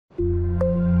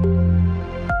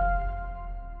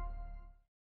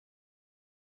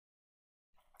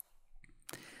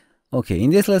Okay, in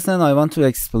this lesson, I want to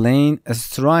explain a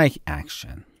strike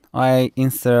action. I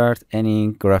insert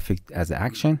any graphic as an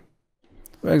action.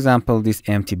 For example, this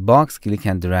empty box, click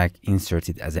and drag, insert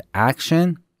it as an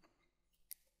action.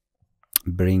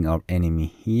 Bring our enemy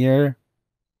here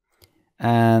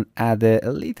and add a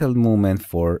little movement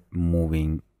for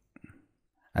moving.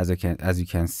 As you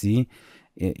can see,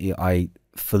 I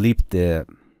flip this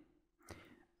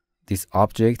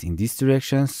object in this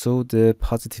direction, so the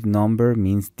positive number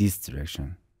means this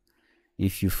direction.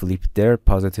 If you flip there,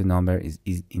 positive number is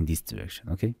in this direction.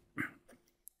 Okay.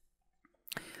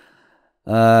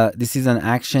 This is an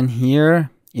action here.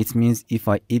 It means if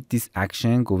I hit this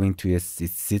action going to its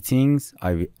settings,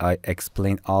 I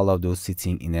explain all of those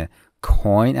settings in a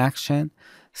coin action.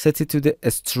 Set it to the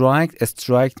strike. A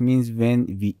strike means when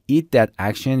we hit that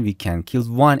action, we can kill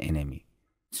one enemy.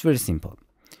 It's very simple.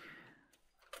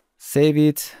 Save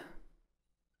it.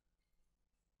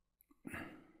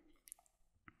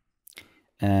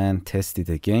 And test it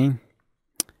again.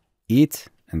 Hit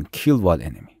and kill one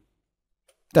enemy.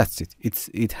 That's it.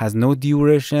 It has no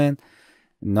duration.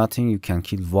 Nothing. You can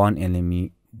kill one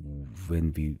enemy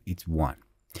when we hit one.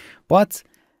 But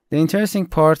the interesting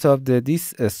part of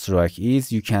this strike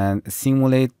is you can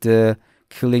simulate the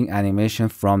killing animation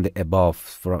from the above,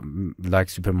 from like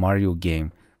Super Mario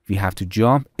game. We have to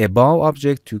jump above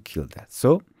object to kill that.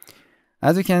 So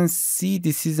as you can see,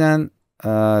 this is an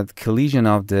collision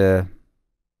of the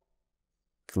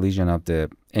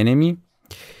enemy.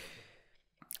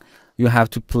 You have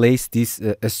to place this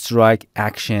strike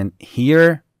action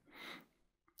here,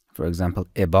 for example,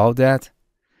 above that,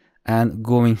 and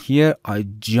going here, I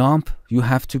jump. You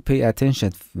have to pay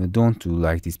attention. Don't do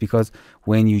like this, because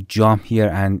when you jump here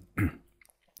and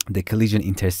the collision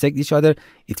intersect each other,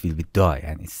 it will be die,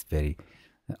 and it's very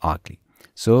ugly.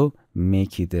 So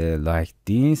make it like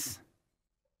this.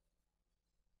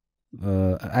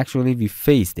 Actually, we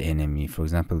face the enemy. For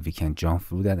example, we can jump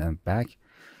through that and back.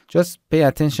 Just pay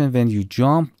attention when you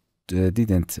jump,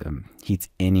 didn't hit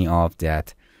any of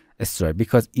that strike,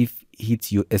 because if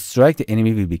hit you a strike, the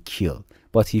enemy will be killed.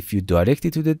 But if you direct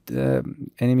it to the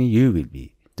enemy, you will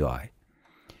be die.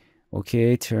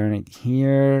 Okay, turn it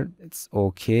here. It's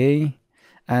okay.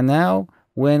 And now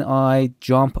when I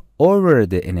jump over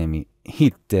the enemy,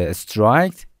 hit the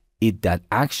strike, hit that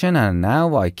action, and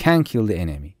now I can kill the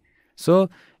enemy. So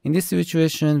in this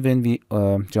situation, when we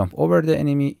jump over the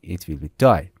enemy, it will be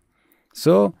die.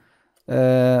 So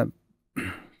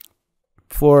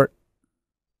for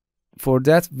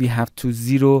that, we have to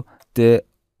zero the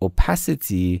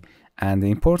opacity, and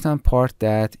the important part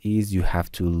that is you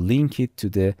have to link it to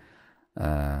the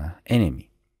enemy.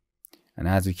 And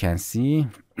as you can see,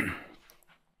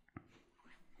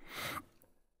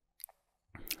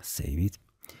 save it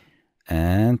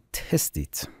and test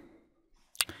it.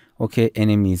 Okay,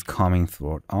 enemy is coming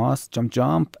toward us.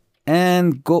 Jump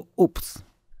and go. Oops,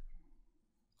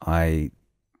 I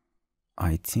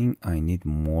think I need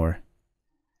more,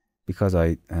 because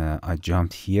I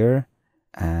jumped here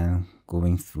and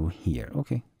going through here.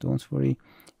 Okay, don't worry,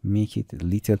 make it a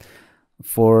little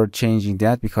for changing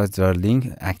that, because there are link,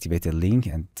 activate a link,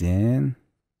 and then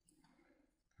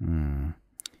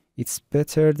it's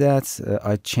better that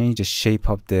I change the shape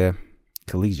of the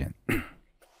collision.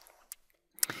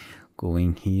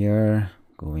 Going here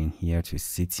to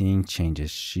setting, change the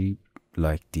shape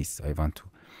like this. I want to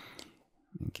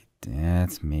make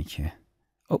that, make a,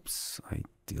 oops, I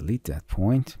delete that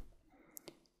point.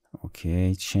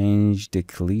 Okay, change the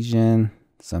collision,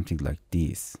 something like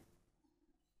this,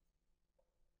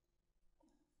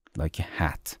 like a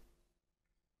hat.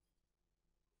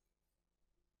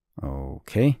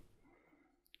 Okay,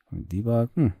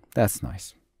 debug. That's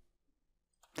nice.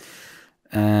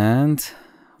 And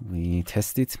we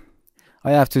test it.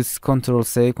 I have to control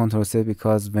save,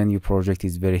 because when your project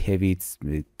is very heavy, it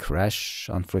will crash,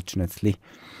 unfortunately.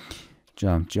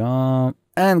 Jump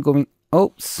and going.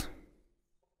 Oops,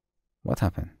 what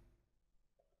happened?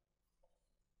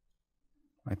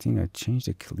 I think I changed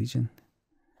the collision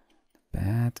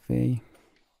bad way.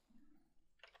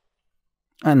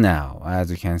 And now,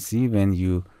 as you can see, when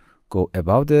you go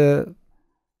above the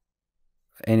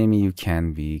enemy, you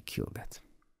can be killed.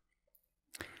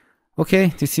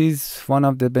 Okay, this is one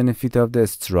of the benefits of the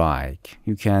strike.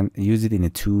 You can use it in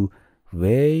 2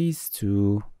 ways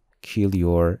to kill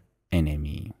your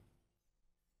enemy.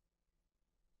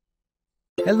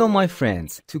 Hello my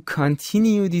friends, to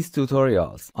continue these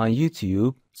tutorials on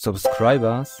YouTube, subscribe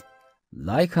us,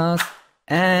 like us,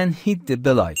 and hit the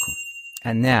bell icon.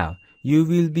 And now you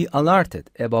will be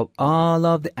alerted about all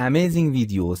of the amazing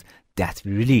videos that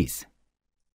we release.